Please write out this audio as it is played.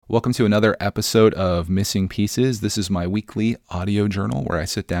Welcome to another episode of Missing Pieces. This is my weekly audio journal where I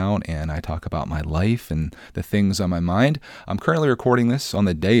sit down and I talk about my life and the things on my mind. I'm currently recording this on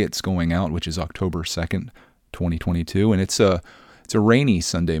the day it's going out, which is October 2nd, 2022, and it's a rainy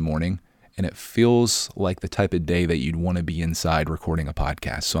Sunday morning, and it feels like the type of day that you'd want to be inside recording a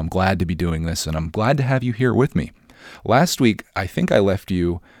podcast. So I'm glad to be doing this, and I'm glad to have you here with me. Last week, I think I left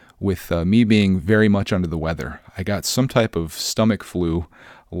you with me being very much under the weather. I got some type of stomach flu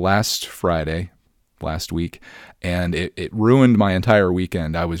last week, and it ruined my entire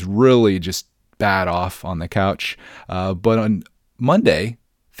weekend. I was really just bad off on the couch. But on Monday,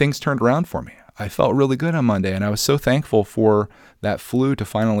 things turned around for me. I felt really good on Monday, and I was so thankful for that flu to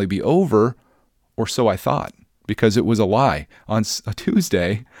finally be over, or so I thought, because it was a lie. On a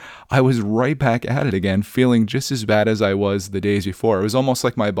Tuesday, I was right back at it again, feeling just as bad as I was the days before. It was almost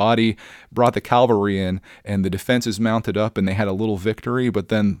like my body brought the cavalry in and the defenses mounted up and they had a little victory, but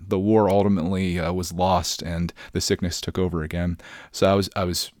then the war ultimately was lost and the sickness took over again. So I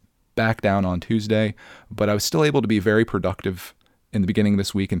was back down on Tuesday, but I was still able to be very productive in the beginning of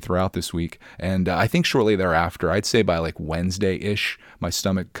this week and throughout this week. And I think shortly thereafter, I'd say by like Wednesday-ish, my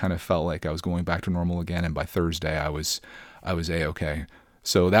stomach kind of felt like I was going back to normal again. And by Thursday, I was A-okay.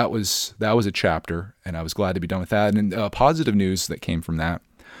 So that was a chapter, and I was glad to be done with that. And positive news that came from that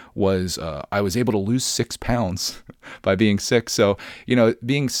was I was able to lose 6 pounds by being sick. So,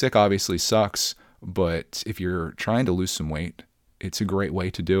 being sick obviously sucks, but if you're trying to lose some weight, it's a great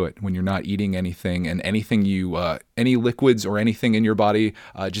way to do it when you're not eating anything, and anything any liquids or anything in your body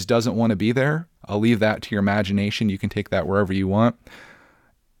just doesn't want to be there. I'll leave that to your imagination. You can take that wherever you want.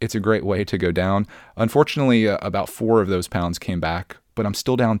 It's a great way to go down. Unfortunately, about 4 of those pounds came back, but I'm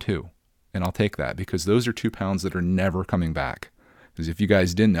still down 2, and I'll take that because those are 2 pounds that are never coming back. Because if you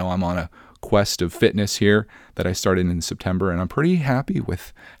guys didn't know, I'm on a quest of fitness here that I started in September, and I'm pretty happy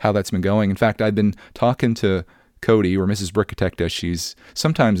with how that's been going. In fact, I've been talking to Cody, or Mrs. Brickitect as she's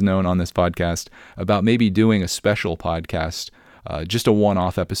sometimes known on this podcast, about maybe doing a special podcast, just a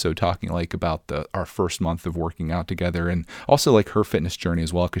one-off episode talking like about our first month of working out together, and also like her fitness journey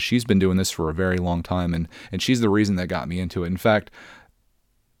as well, because she's been doing this for a very long time, and she's the reason that got me into it. In fact,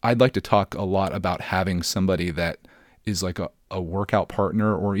 I'd like to talk a lot about having somebody that is like a workout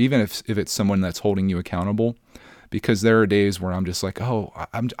partner, or even if it's someone that's holding you accountable. Because there are days where I'm just like,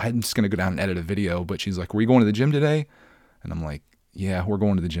 I'm just going to go down and edit a video. But she's like, were you going to the gym today? And I'm like, yeah, we're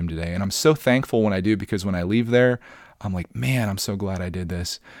going to the gym today. And I'm so thankful when I do, because when I leave there, I'm like, man, I'm so glad I did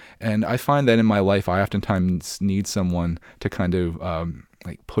this. And I find that in my life, I oftentimes need someone to kind of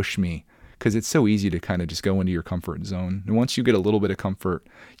push me, because it's so easy to kind of just go into your comfort zone. And once you get a little bit of comfort,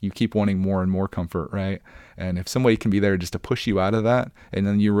 you keep wanting more and more comfort, right? And if somebody can be there just to push you out of that, and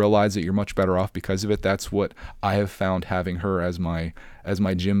then you realize that you're much better off because of it, that's what I have found having her as my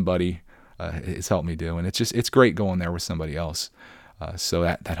gym buddy has helped me do. And it's great going there with somebody else. So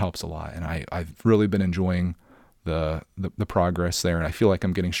that helps a lot. And I've really been enjoying the progress there, and I feel like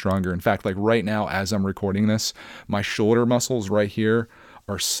I'm getting stronger. In fact, like right now, as I'm recording this, my shoulder muscles right here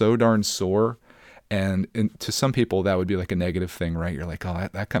are so darn sore, and to some people that would be like a negative thing, right? You're like, oh,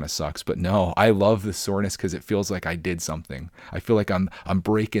 that kind of sucks. But no, I love the soreness because it feels like I did something. I feel like I'm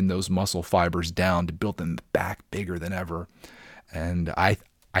breaking those muscle fibers down to build them back bigger than ever, and I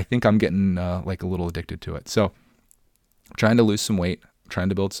think I'm getting like a little addicted to it. So I'm trying to lose some weight, trying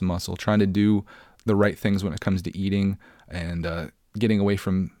to build some muscle, trying to do the right things when it comes to eating, and getting away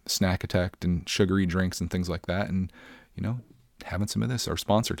from snack attack and sugary drinks and things like that, and having some of this. Our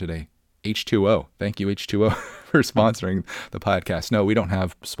sponsor today, H2O. Thank you, H2O, for sponsoring the podcast. No, we don't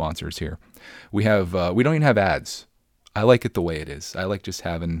have sponsors here. We don't even have ads. I like it the way it is. I like just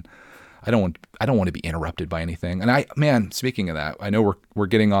having. I don't want to be interrupted by anything. And speaking of that, I know we're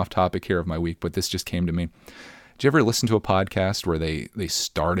getting off topic here of my week, but this just came to me. Did you ever listen to a podcast where they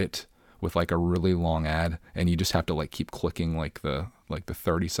start it with like a really long ad, and you just have to like keep clicking like the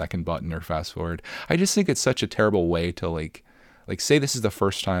 30-second button or fast forward? I just think it's such a terrible way to like say this is the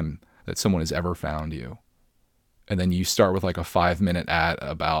first time that someone has ever found you, and then you start with like a 5-minute ad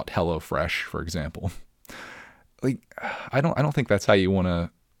about HelloFresh, for example. Like, I don't think that's how you want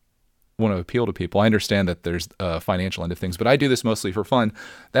to appeal to people. I understand that there's a financial end of things, but I do this mostly for fun.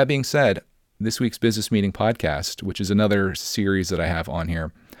 That being said, this week's Business Meeting podcast, which is another series that I have on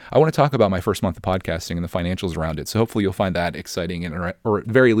here, I want to talk about my first month of podcasting and the financials around it. So hopefully you'll find that exciting, or at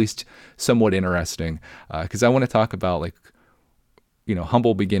very least somewhat interesting, because I want to talk about like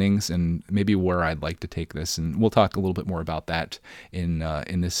humble beginnings and maybe where I'd like to take this. And we'll talk a little bit more about that in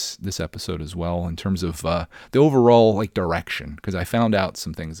this episode as well, in terms of the overall like direction, because I found out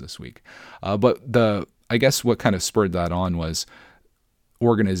some things this week. But I guess what kind of spurred that on was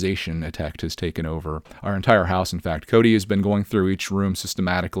organization effect has taken over our entire house. In fact, Cody has been going through each room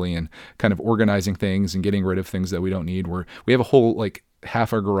systematically and kind of organizing things and getting rid of things that we don't need. We have a whole, like,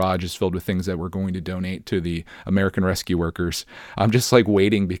 half our garage is filled with things that we're going to donate to the American Rescue Workers. I'm just like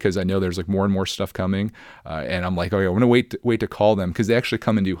waiting because I know there's like more and more stuff coming, and I'm like, okay, I'm gonna wait to call them because they actually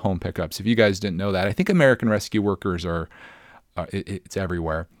come and do home pickups. If you guys didn't know that, I think American Rescue Workers are it's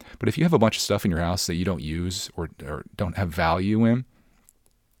everywhere. But if you have a bunch of stuff in your house that you don't use or don't have value in,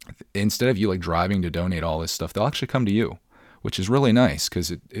 instead of you like driving to donate all this stuff, they'll actually come to you, which is really nice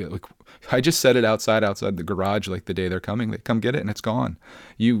because like, I just set it outside the garage like the day they're coming. They come get it and it's gone.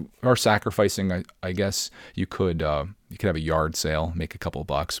 You are sacrificing. I guess you could have a yard sale, make a couple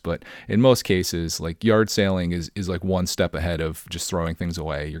bucks, but in most cases, like yard sailing is like one step ahead of just throwing things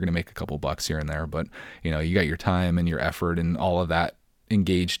away. You're gonna make a couple bucks here and there, but you got your time and your effort and all of that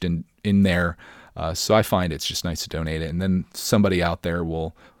engaged in there. So I find it's just nice to donate it, and then somebody out there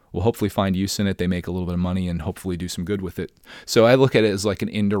will hopefully find use in it. They make a little bit of money and hopefully do some good with it. So I look at it as like an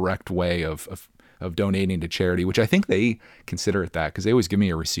indirect way of donating to charity, which I think they consider it that because they always give me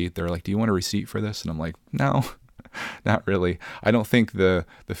a receipt. They're like, do you want a receipt for this? And I'm like, no, not really. I don't think the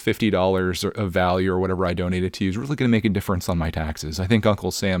 $50 of value or whatever I donated to you is really going to make a difference on my taxes. I think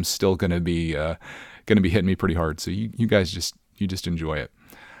Uncle Sam's still going to be hitting me pretty hard. So you guys just enjoy it.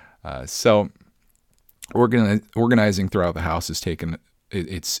 So organizing throughout the house has taken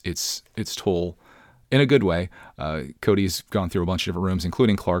its toll in a good way. Cody's gone through a bunch of different rooms,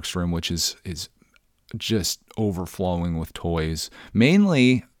 including Clark's room, which is just overflowing with toys.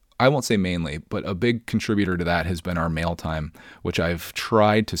 Mainly, I won't say mainly, but a big contributor to that has been our mail time, which I've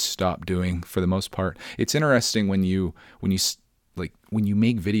tried to stop doing for the most part. It's interesting when you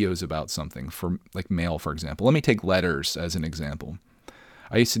make videos about something for like mail, for example. Let me take letters as an example.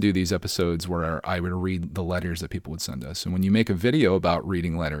 I used to do these episodes where I would read the letters that people would send us. And when you make a video about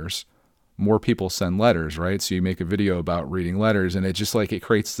reading letters, more people send letters, right? So you make a video about reading letters, and it just like it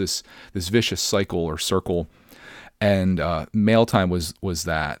creates this vicious cycle or circle. And mail time was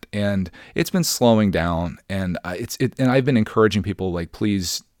that, and it's been slowing down. And and I've been encouraging people, like,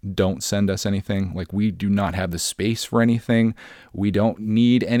 please don't send us anything. Like, we do not have the space for anything. We don't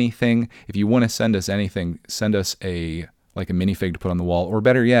need anything. If you want to send us anything, send us a minifig to put on the wall, or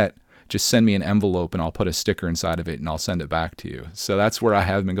better yet, just send me an envelope and I'll put a sticker inside of it and I'll send it back to you. So that's where I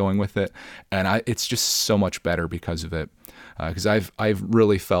have been going with it, and it's just so much better because of it. Because I've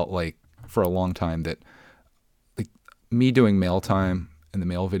really felt like for a long time that like me doing mail time and the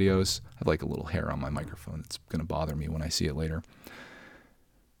mail videos, I have like a little hair on my microphone that's going to bother me when I see it later.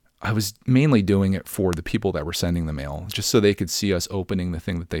 I was mainly doing it for the people that were sending the mail, just so they could see us opening the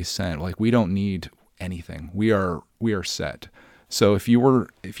thing that they sent. Like, we don't need anything. We are set. So if you're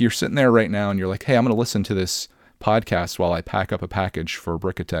sitting there right now and you're like, hey, I'm going to listen to this podcast while I pack up a package for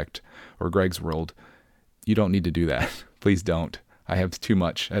Brickitect or Greg's World, you don't need to do that. Please don't. I have too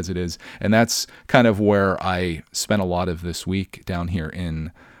much as it is. And that's kind of where I spent a lot of this week down here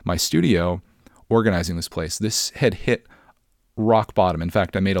in my studio organizing this place. This had hit rock bottom. In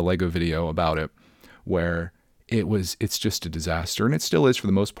fact, I made a Lego video about it where it's just a disaster, and it still is for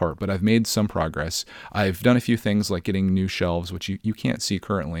the most part, but I've made some progress. I've done a few things like getting new shelves, which you can't see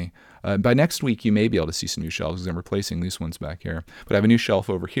currently. By next week, you may be able to see some new shelves because I'm replacing these ones back here. But I have a new shelf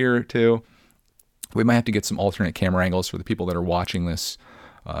over here too. We might have to get some alternate camera angles for the people that are watching this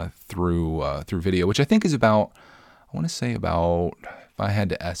through video, which I think is about, I want to say about, if I had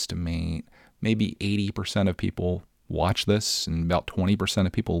to estimate, maybe 80% of people watch this and about 20%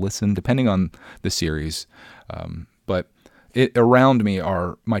 of people listen, depending on the series. But around me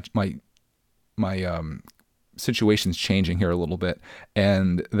are my situation's changing here a little bit,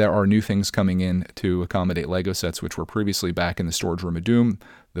 and there are new things coming in to accommodate Lego sets, which were previously back in the storage room of doom.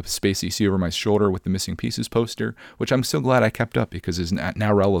 The space you see over my shoulder with the missing pieces poster, which I'm so glad I kept up because is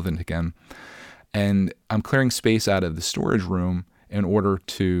now relevant again. And I'm clearing space out of the storage room in order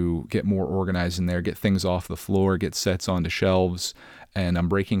to get more organized in there, get things off the floor, get sets onto shelves, and I'm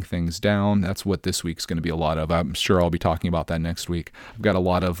breaking things down. That's what this week's going to be a lot of. I'm sure I'll be talking about that next week. I've got a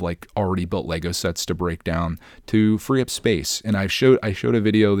lot of like already built Lego sets to break down to free up space. And I showed a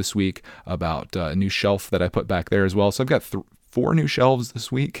video this week about a new shelf that I put back there as well. So I've got 4 new shelves this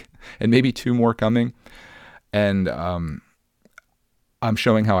week and maybe 2 more coming. And I'm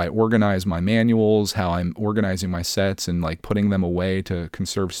showing how I organize my manuals, how I'm organizing my sets and like putting them away to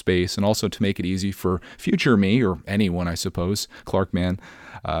conserve space, and also to make it easy for future me, or anyone, I suppose, Clark Man,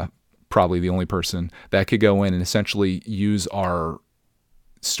 probably the only person that could go in and essentially use our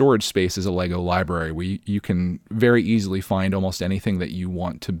storage space as a Lego library. You can very easily find almost anything that you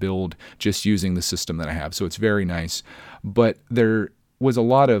want to build just using the system that I have. So it's very nice. But was a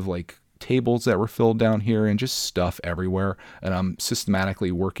lot of like tables that were filled down here and just stuff everywhere. And I'm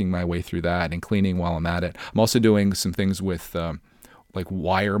systematically working my way through that and cleaning while I'm at it. I'm also doing some things with like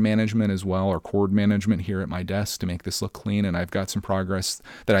wire management as well, or cord management here at my desk to make this look clean. And I've got some progress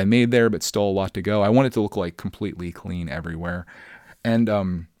that I made there, but still a lot to go. I want it to look like completely clean everywhere. And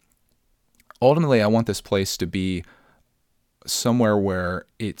ultimately, I want this place to be somewhere where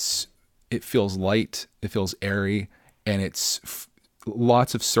it feels light, it feels airy, and it's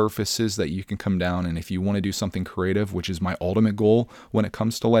lots of surfaces that you can come down. And if you want to do something creative, which is my ultimate goal when it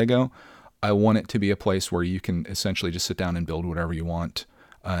comes to Lego, I want it to be a place where you can essentially just sit down and build whatever you want.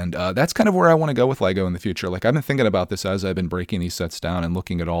 And that's kind of where I want to go with Lego in the future. Like, I've been thinking about this as I've been breaking these sets down and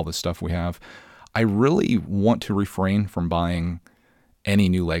looking at all the stuff we have. I really want to refrain from buying any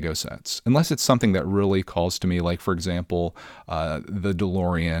new Lego sets, unless it's something that really calls to me, like, for example, the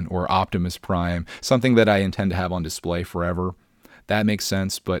DeLorean or Optimus Prime, something that I intend to have on display forever. That makes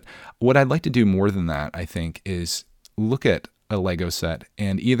sense. But what I'd like to do more than that, I think, is look at a Lego set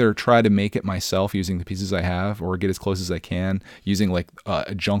and either try to make it myself using the pieces I have, or get as close as I can using like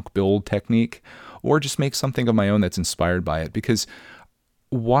a junk build technique, or just make something of my own that's inspired by it. Because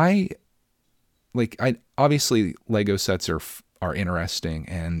why, like, obviously Lego sets are interesting,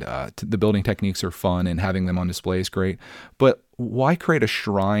 and the building techniques are fun, and having them on display is great. But why create a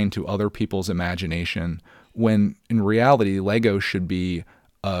shrine to other people's imagination when in reality Lego should be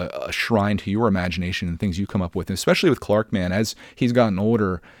a shrine to your imagination and things you come up with? And especially with Clark, man, as he's gotten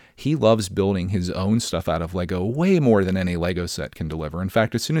older, he loves building his own stuff out of Lego way more than any Lego set can deliver. In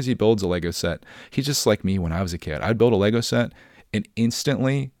fact, as soon as he builds a Lego set, he's just like me when I was a kid. I'd build a Lego set and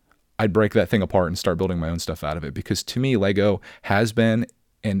instantly I'd break that thing apart and start building my own stuff out of it. Because to me, Lego has been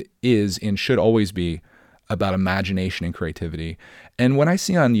and is and should always be about imagination and creativity. And when I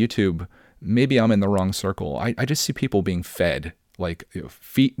see on YouTube, maybe I'm in the wrong circle, I just see people being fed, like,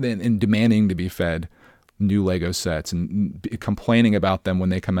 and demanding to be fed new Lego sets and complaining about them when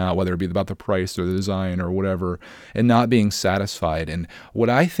they come out, whether it be about the price or the design or whatever, and not being satisfied. And what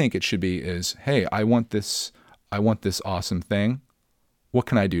I think it should be is, hey, I want this awesome thing. What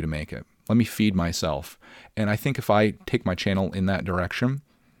can I do to make it? Let me feed myself. And I think if I take my channel in that direction,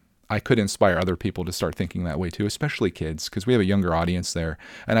 I could inspire other people to start thinking that way too, especially kids, because we have a younger audience there.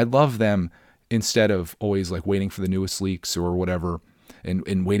 And I'd love them, instead of always like waiting for the newest leaks or whatever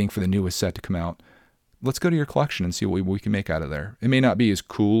and waiting for the newest set to come out, let's go to your collection and see what we can make out of there. It may not be as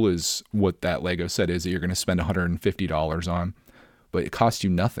cool as what that Lego set is that you're going to spend $150 on, but it cost you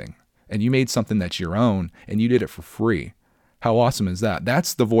nothing. And you made something that's your own and you did it for free. How awesome is that?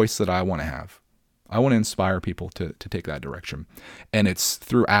 That's the voice that I want to have. I want to inspire people to take that direction. And it's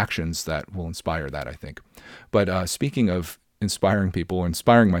through actions that will inspire that, I think. But speaking of inspiring people or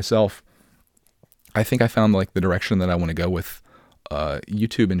inspiring myself, I think I found like the direction that I want to go with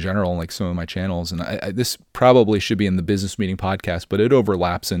YouTube in general, and like some of my channels. And this probably should be in the Business Meeting podcast, but it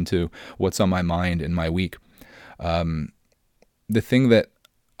overlaps into what's on my mind in my week. The thing that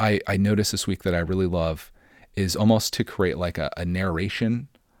I noticed this week that I really love is almost to create like a narration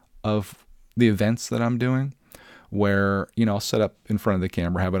of the events that I'm doing, where, you know, I'll set up in front of the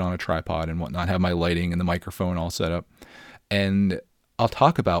camera, have it on a tripod and whatnot, have my lighting and the microphone all set up, and I'll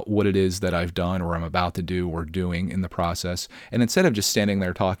talk about what it is that I've done or I'm about to do or doing in the process. And instead of just standing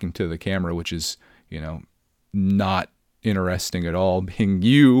there talking to the camera, which is, you know, not interesting at all, being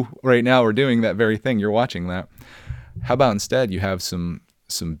you right now are doing that very thing, you're watching that. How about instead you have some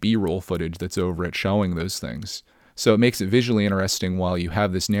B-roll footage that's over it showing those things. So it makes it visually interesting while you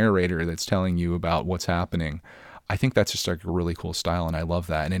have this narrator that's telling you about what's happening. I think that's just like a really cool style, and I love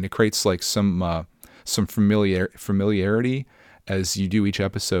that. And it creates like some familiarity as you do each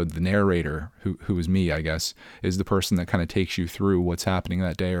episode. The narrator, who is me, I guess, is the person that kind of takes you through what's happening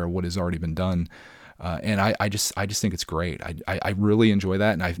that day or what has already been done. And I just think it's great. I really enjoy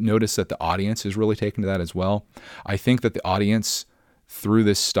that, and I've noticed that the audience is really taken to that as well. I think that the audience through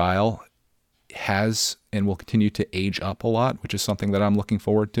this style has and will continue to age up a lot, which is something that I'm looking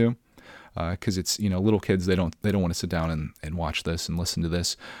forward to. Because it's, you know, little kids, they don't want to sit down and watch this and listen to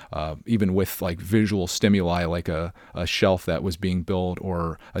this, even with like visual stimuli, like a shelf that was being built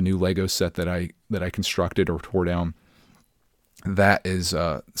or a new Lego set that I constructed or tore down. That is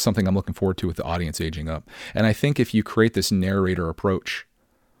something I'm looking forward to with the audience aging up. And I think if you create this narrator approach,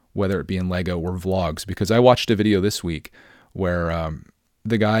 whether it be in Lego or vlogs, because I watched a video this week where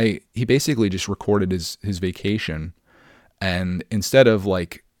the guy, he basically just recorded his vacation, and instead of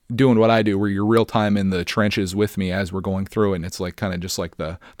like doing what I do, where you're real time in the trenches with me as we're going through it, and it's like kind of just like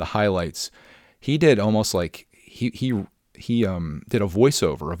the highlights, he did almost like he did a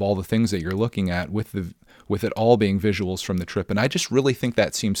voiceover of all the things that you're looking at with with it all being visuals from the trip. And I just really think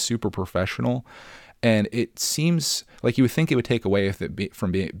that seems super professional. And it seems like you would think it would take away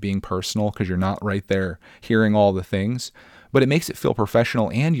from being personal, because you're not right there hearing all the things. But it makes it feel professional,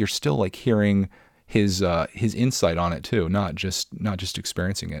 and you're still like hearing his insight on it too, not just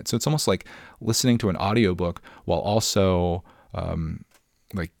experiencing it. So it's almost like listening to an audiobook while also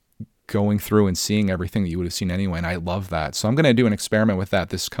like going through and seeing everything that you would have seen anyway. And I love that. So I'm going to do an experiment with that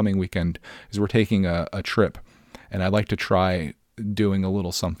this coming weekend, because we're taking a trip, and I'd like to try doing a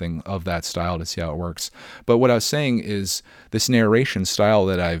little something of that style to see how it works. But what I was saying is this narration style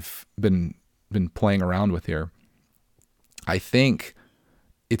that I've been playing around with here, I think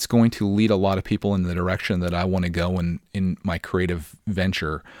it's going to lead a lot of people in the direction that I want to go in my creative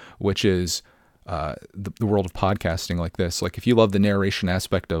venture, which is the world of podcasting like this. Like if you love the narration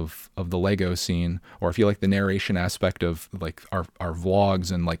aspect of the Lego scene, or if you like the narration aspect of like our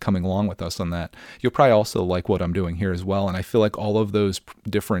vlogs and like coming along with us on that, you'll probably also like what I'm doing here as well. And I feel like all of those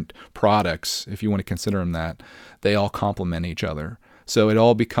different products, if you want to consider them that, they all complement each other. So it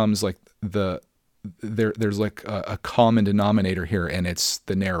all becomes like there's like a common denominator here, and it's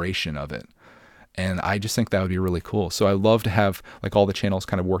the narration of it. And I just think that would be really cool. So I love to have like all the channels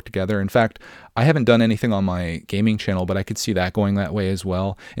kind of work together. In fact, I haven't done anything on my gaming channel, but I could see that going that way as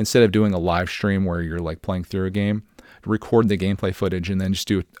well. Instead of doing a live stream where you're like playing through a game, record the gameplay footage and then just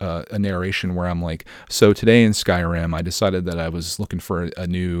do a narration where I'm like, so today in Skyrim, I decided that I was looking for a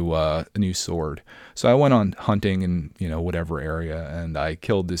new sword. So I went on hunting in, whatever area, and I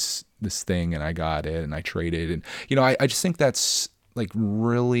killed this thing, and I got it, and I traded. And, I just think that's like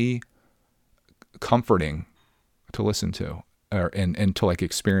really comforting to listen to, and to like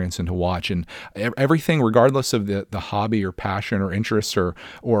experience and to watch, and everything, regardless of the hobby or passion or interest or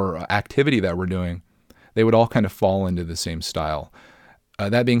activity that we're doing, they would all kind of fall into the same style.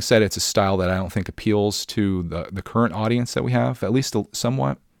 That being said, it's a style that I don't think appeals to the current audience that we have, at least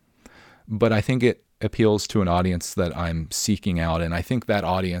somewhat, but I think it appeals to an audience that I'm seeking out, and I think that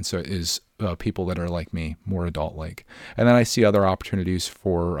audience is people that are like me, more adult-like. And then I see other opportunities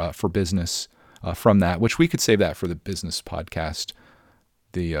for business from that, which we could save that for the business podcast,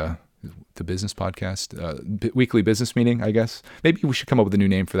 the business podcast, weekly business meeting, I guess. Maybe we should come up with a new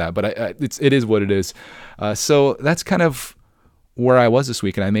name for that, but it is what it is. So that's kind of where I was this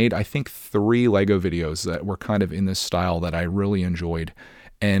week, and I made, I think, 3 Lego videos that were kind of in this style that I really enjoyed.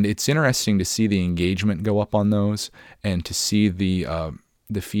 And it's interesting to see the engagement go up on those, and to see the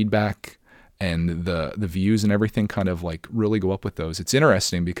feedback and the views and everything kind of like really go up with those. It's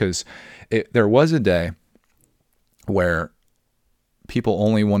interesting because there was a day where people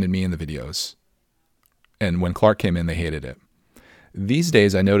only wanted me in the videos, and when Clark came in, they hated it. These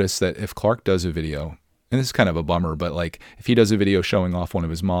days, I notice that if Clark does a video, and this is kind of a bummer, but like if he does a video showing off one of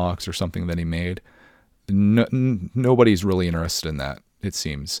his mocks or something that he made, nobody's really interested in that, it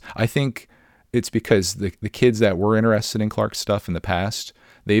seems. I think it's because the kids that were interested in Clark's stuff in the past,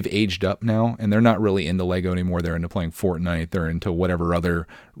 they've aged up now, and they're not really into Lego anymore. They're into playing Fortnite. They're into whatever other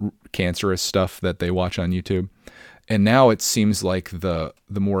cancerous stuff that they watch on YouTube. And now it seems like the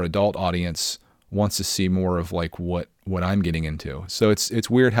more adult audience wants to see more of like what I'm getting into. So it's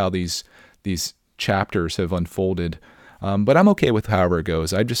weird how these chapters have unfolded. But I'm okay with however it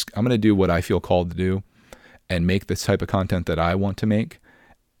goes. I'm going to do what I feel called to do and make this type of content that I want to make.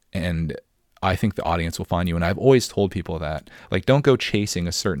 And I think the audience will find you. And I've always told people that, like, don't go chasing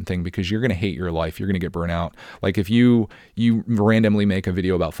a certain thing, because you're going to hate your life. You're going to get burnt out. Like if you randomly make a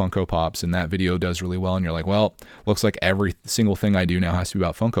video about Funko Pops and that video does really well, and you're like, well, looks like every single thing I do now has to be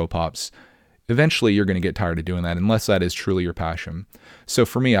about Funko Pops. Eventually you're going to get tired of doing that, unless that is truly your passion. So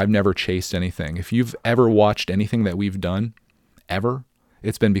for me, I've never chased anything. If you've ever watched anything that we've done, ever,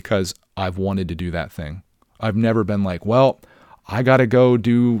 it's been because I've wanted to do that thing. I've never been like, well, I got to go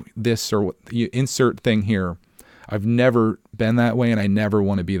do this or you insert thing here. I've never been that way, and I never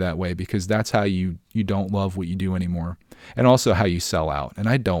want to be that way, because that's how you don't love what you do anymore. And also how you sell out. And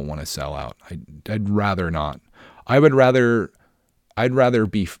I don't want to sell out. I'd rather not. I'd rather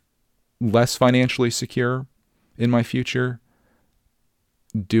be less financially secure in my future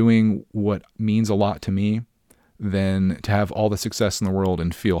doing what means a lot to me than to have all the success in the world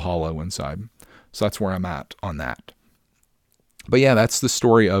and feel hollow inside. So that's where I'm at on that. But yeah, that's the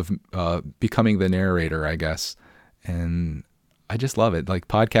story of becoming the narrator, I guess. And I just love it. Like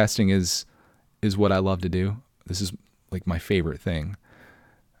podcasting is what I love to do. This is like my favorite thing.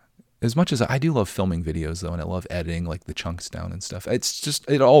 As much as I do love filming videos though, and I love editing like the chunks down and stuff. It's just,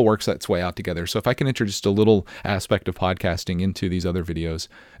 it all works its way out together. So if I can introduce a little aspect of podcasting into these other videos,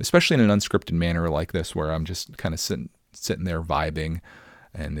 especially in an unscripted manner like this, where I'm just kind of sitting there vibing,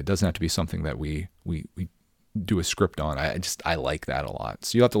 and it doesn't have to be something that we do a script on. I like that a lot.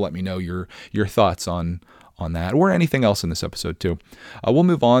 So you'll have to let me know your thoughts on that or anything else in this episode too. We'll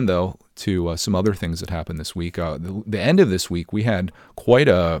move on though to some other things that happened this week. The end of this week, we had quite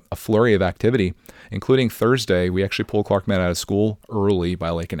a flurry of activity, including Thursday. We actually pulled Clark Matt out of school early by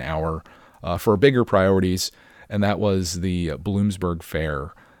like an hour for bigger priorities, and that was the Bloomsburg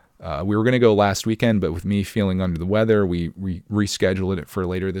Fair. We were going to go last weekend, but with me feeling under the weather, we rescheduled it for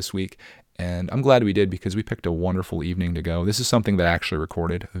later this week. And I'm glad we did because we picked a wonderful evening to go. This is something that I actually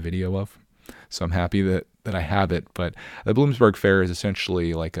recorded a video of, so I'm happy that I have it. But the Bloomsburg Fair is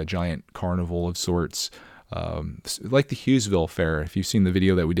essentially like a giant carnival of sorts, like the Hughesville Fair. If you've seen the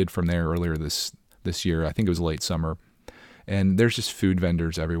video that we did from there earlier this year, I think it was late summer. And there's just food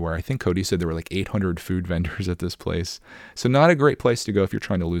vendors everywhere. I think Cody said there were like 800 food vendors at this place. So not a great place to go if you're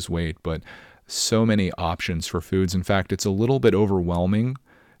trying to lose weight, but so many options for foods. In fact, it's a little bit overwhelming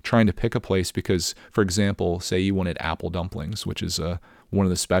trying to pick a place because, for example, say you wanted apple dumplings, which is one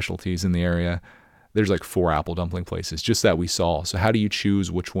of the specialties in the area. There's like 4 apple dumpling places just that we saw. So how do you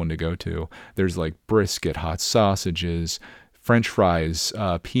choose which one to go to? There's like brisket, hot sausages, French fries,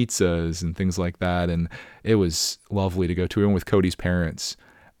 pizzas, and things like that. And it was lovely to go to, and with Cody's parents.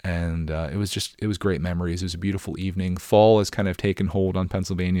 And it was great memories. It was a beautiful evening. Fall has kind of taken hold on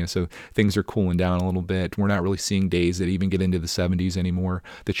Pennsylvania, so things are cooling down a little bit. We're not really seeing days that even get into the 70s anymore.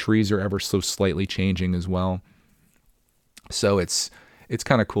 The trees are ever so slightly changing as well. So it's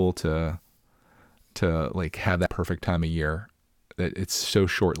kind of cool to like have that perfect time of year. That it's so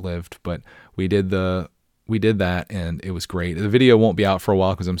short-lived, but we did that, and it was great. The video won't be out for a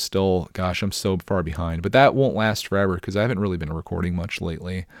while because I'm so far behind. But that won't last forever because I haven't really been recording much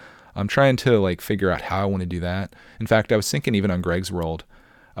lately. I'm trying to like figure out how I want to do that. In fact, I was thinking even on Greg's World,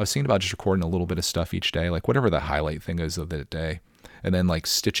 I was thinking about just recording a little bit of stuff each day, like whatever the highlight thing is of the day, and then like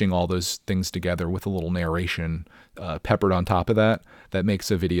stitching all those things together with a little narration peppered on top of that makes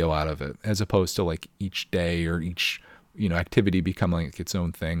a video out of it, as opposed to like each day or each activity becoming like its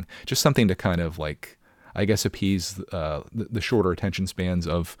own thing. Just something to kind of like, I guess, appease the shorter attention spans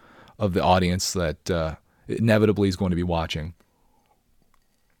of the audience that inevitably is going to be watching.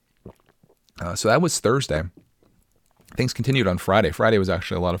 So that was Thursday. Things continued on Friday. Friday was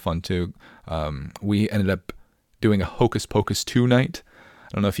actually a lot of fun too. We ended up doing a Hocus Pocus 2 night. I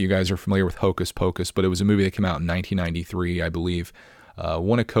don't know if you guys are familiar with Hocus Pocus, but it was a movie that came out in 1993, I believe.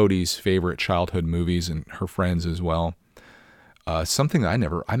 One of Cody's favorite childhood movies, and her friends as well. Something that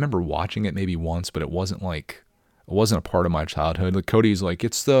I remember watching it maybe once, but it wasn't a part of my childhood. Like Cody's like,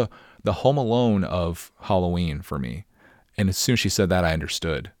 it's the Home Alone of Halloween for me. And as soon as she said that, I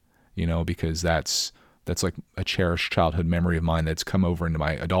understood, because that's like a cherished childhood memory of mine that's come over into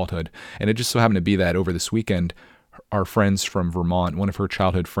my adulthood. And it just so happened to be that over this weekend, our friends from Vermont, one of her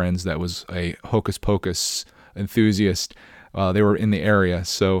childhood friends that was a Hocus Pocus enthusiast, they were in the area.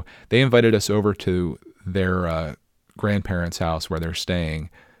 So they invited us over to their grandparents' house where they're staying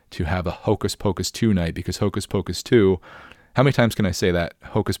to have a Hocus Pocus 2 night, because Hocus Pocus 2, how many times can I say that?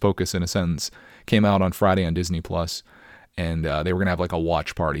 Hocus Pocus in a sentence, came out on Friday on Disney Plus, and they were going to have like a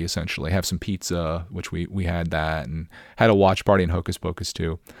watch party, essentially. Have some pizza, which we had that, and had a watch party in Hocus Pocus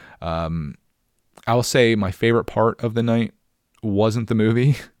 2. I will say my favorite part of the night wasn't the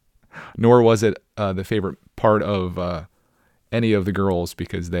movie, nor was it the favorite part of any of the girls,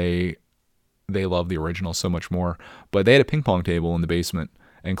 because they love the original so much more. But they had a ping pong table in the basement,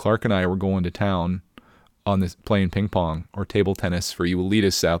 and Clark and I were going to town on this, playing ping pong or table tennis for you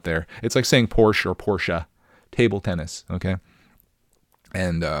elitists out there. It's like saying Porsche or Porsche. Table tennis, okay?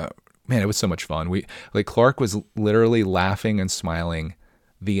 And man, it was so much fun. Clark was literally laughing and smiling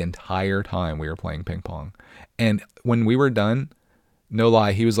the entire time we were playing ping pong. And when we were done, no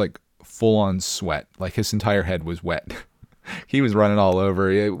lie, he was like full on sweat. Like his entire head was wet. He was running all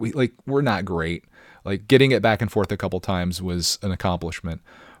over. We're not great. Like getting it back and forth a couple times was an accomplishment.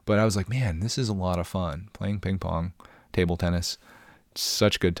 But I was like, man, this is a lot of fun. Playing ping pong, table tennis,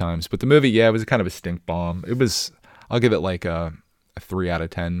 such good times. But the movie, it was kind of a stink bomb. I'll give it like a 3 out of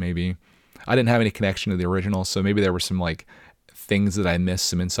 10 maybe. I didn't have any connection to the original, so maybe there were some like things that I missed,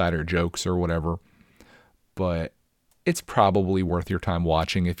 some insider jokes or whatever. But it's probably worth your time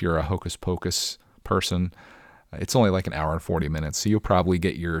watching if you're a Hocus Pocus person. It's only like an hour and 40 minutes, so you'll probably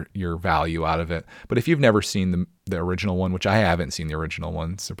get your value out of it. But if you've never seen the original one, which I haven't seen the original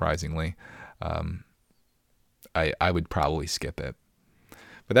one, surprisingly, I would probably skip it.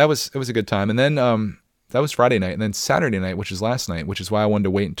 But it was a good time. And then that was Friday night. And then Saturday night, which is last night, which is why I wanted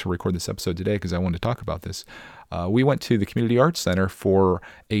to wait to record this episode today, because I wanted to talk about this. We went to the Community Arts Center for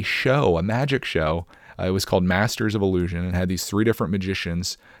a magic show. It was called Masters of Illusion and had these 3 different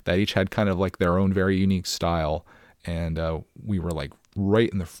magicians that each had kind of like their own very unique style. And we were like right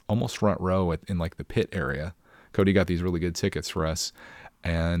in the almost front row in like the pit area. Cody got these really good tickets for us.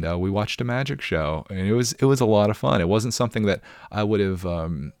 And we watched a magic show, and it was a lot of fun. It wasn't something that I would have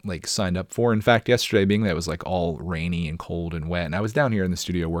like signed up for. In fact, yesterday, being that it was like all rainy and cold and wet, and I was down here in the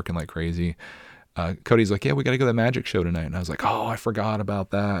studio working like crazy, Cody's like, "Yeah, we got to go to the magic show tonight," and I was like, "Oh, I forgot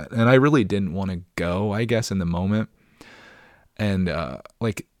about that," and I really didn't want to go, I guess, in the moment. And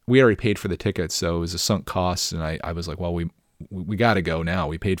like we already paid for the tickets, so it was a sunk cost, and I was like, "Well, we got to go now.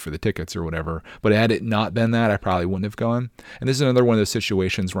 We paid for the tickets or whatever." But had it not been that, I probably wouldn't have gone. And this is another one of those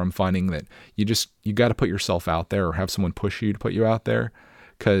situations where I'm finding that you got to put yourself out there or have someone push you to put you out there,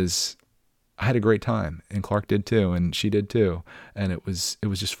 because I had a great time and Clark did too, and she did too. And it was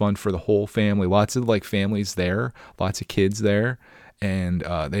just fun for the whole family. Lots of like families there, lots of kids there. And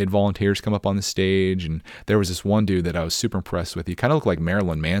they had volunteers come up on the stage, and there was this one dude that I was super impressed with. He kind of looked like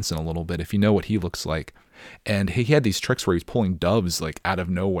Marilyn Manson a little bit, if you know what he looks like. And he had these tricks where he was pulling doves like out of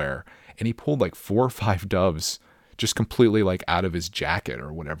nowhere, and he pulled like 4 or 5 doves just completely like out of his jacket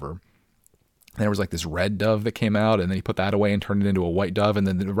or whatever. And there was like this red dove that came out, and then he put that away and turned it into a white dove, and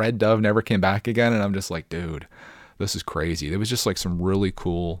then the red dove never came back again. And I'm just like, dude, this is crazy. It was just like some really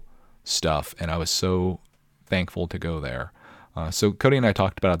cool stuff, and I was so thankful to go there. So Cody and I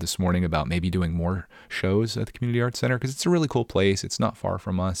talked about it this morning about maybe doing more shows at the Community Arts Center, because it's a really cool place. It's not far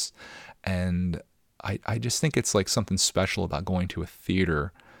from us. And I just think it's like something special about going to a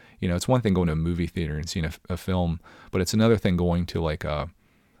theater. You know, it's one thing going to a movie theater and seeing a film, but it's another thing going to like an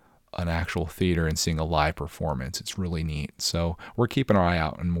actual theater and seeing a live performance. It's really neat. So we're keeping our eye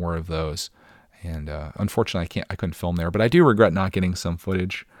out on more of those. And unfortunately, I couldn't film there, but I do regret not getting some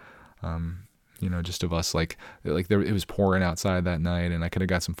footage. You know, just of us like there, it was pouring outside that night, and I could have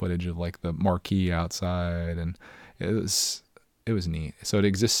got some footage of like the marquee outside, and it was neat. So it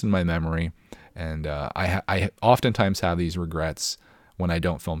exists in my memory, and I oftentimes have these regrets when I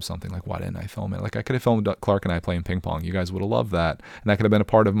don't film something. Like, why didn't I film it? Like, I could have filmed Clark and I playing ping pong. You guys would have loved that, and that could have been a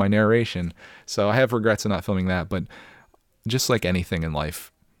part of my narration. So I have regrets of not filming that, but just like anything in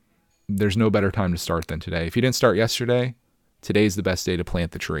life, there's no better time to start than today. If you didn't start yesterday, today's the best day to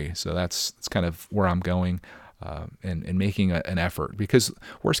plant the tree. So that's kind of where I'm going, and making an effort. Because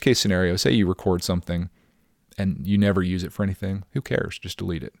worst case scenario, say you record something and you never use it for anything, who cares? Just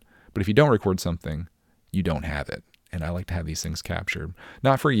delete it. But if you don't record something, you don't have it. And I like to have these things captured,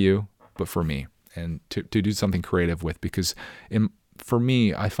 not for you, but for me, and to do something creative with. Because for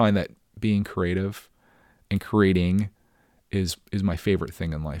me, I find that being creative and creating is my favorite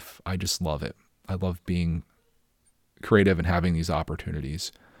thing in life. I just love it. I love being creative and having these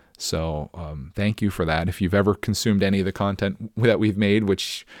opportunities. So thank you for that. If you've ever consumed any of the content that we've made,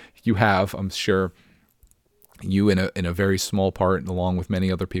 which you have, I'm sure you in a very small part, along with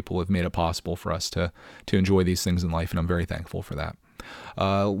many other people, have made it possible for us to enjoy these things in life, and I'm very thankful for that.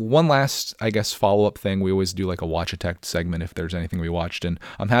 One last, I guess, follow-up thing. We always do like a Watch a Tech segment if there's anything we watched, and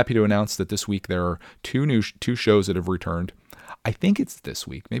I'm happy to announce that this week there are two shows that have returned. I think it's this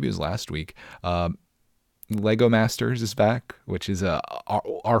week, maybe it was last week. Lego Masters is back, which is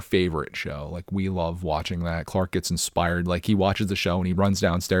our favorite show. Like, we love watching that. Clark gets inspired. Like, he watches the show and he runs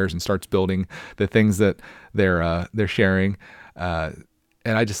downstairs and starts building the things that they're sharing. And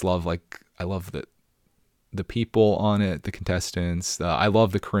I just love, I love the people on it, the contestants. I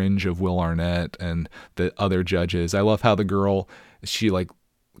love the cringe of Will Arnett and the other judges. I love how the girl, she like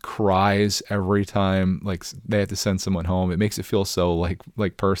cries every time like they have to send someone home. It makes it feel so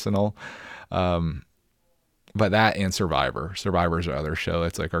like personal. But that and Survivor's our other show.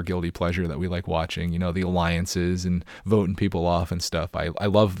 It's like our guilty pleasure that we like watching, you know, the alliances and voting people off and stuff. I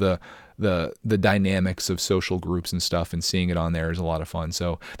love the dynamics of social groups and stuff, and seeing it on there is a lot of fun.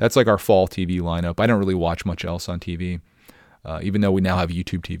 So that's like our fall TV lineup. I don't really watch much else on TV, even though we now have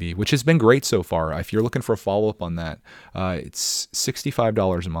YouTube TV, which has been great so far. If you're looking for a follow-up on that, it's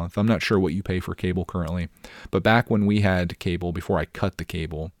 $65 a month. I'm not sure what you pay for cable currently, but back when we had cable, before I cut the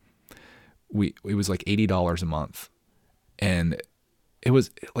cable, it was like $80 a month, and it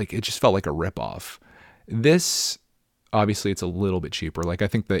was like, it just felt like a ripoff. This, obviously, it's a little bit cheaper. Like, I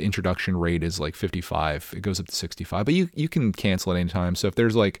think the introduction rate is like $55. It goes up to $65, but you can cancel at any time. So if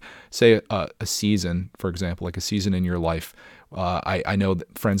there's like, say a season, for example, like a season in your life, I know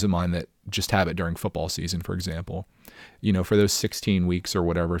that friends of mine that just have it during football season, for example, you know, for those 16 weeks or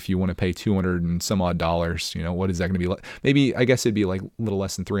whatever, if you want to pay $200 and some odd dollars, you know, what is that going to be like? Maybe, I guess it'd be like a little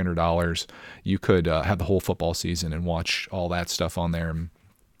less than $300. You could have the whole football season and watch all that stuff on there, and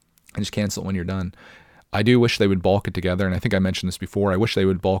just cancel it when you're done. I do wish they would bulk it together, and I think I mentioned this before. I wish they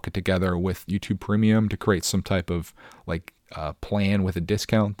would bulk it together with YouTube Premium to create some type of like plan with a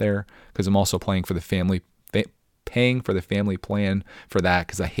discount there, because I'm also paying for the family plan for that,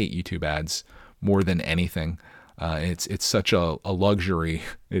 because I hate YouTube ads more than anything. It's such a luxury,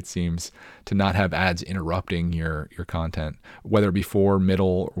 it seems, to not have ads interrupting your content, whether before,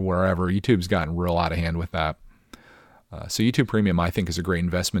 middle, or wherever. YouTube's gotten real out of hand with that. So YouTube Premium, I think, is a great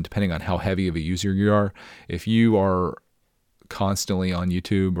investment depending on how heavy of a user you are. If you are constantly on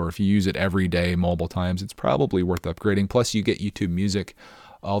YouTube, or if you use it every day, multiple times, it's probably worth upgrading. Plus, you get YouTube Music,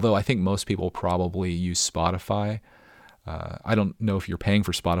 although I think most people probably use Spotify. I don't know if you're paying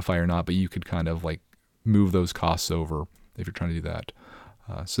for Spotify or not, but you could kind of like move those costs over if you're trying to do that.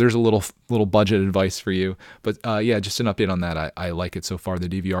 So there's a little budget advice for you. But yeah, just an update on that. I like it so far. The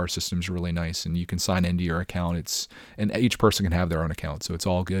DVR system's really nice, and you can sign into your account. And each person can have their own account, so it's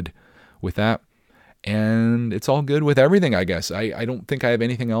all good with that. And it's all good with everything, I guess. I don't think I have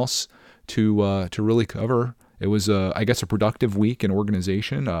anything else to really cover. It was, I guess, a productive week in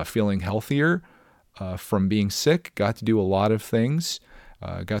organization, feeling healthier from being sick. Got to do a lot of things.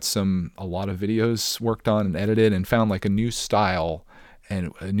 Got a lot of videos worked on and edited, and found like a new style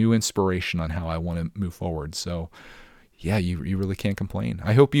and a new inspiration on how I want to move forward. So yeah, you really can't complain.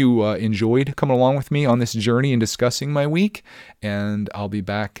 I hope you enjoyed coming along with me on this journey and discussing my week, and I'll be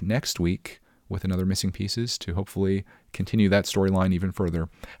back next week with another Missing Pieces to hopefully continue that storyline even further.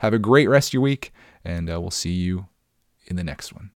 Have a great rest of your week, and we'll see you in the next one.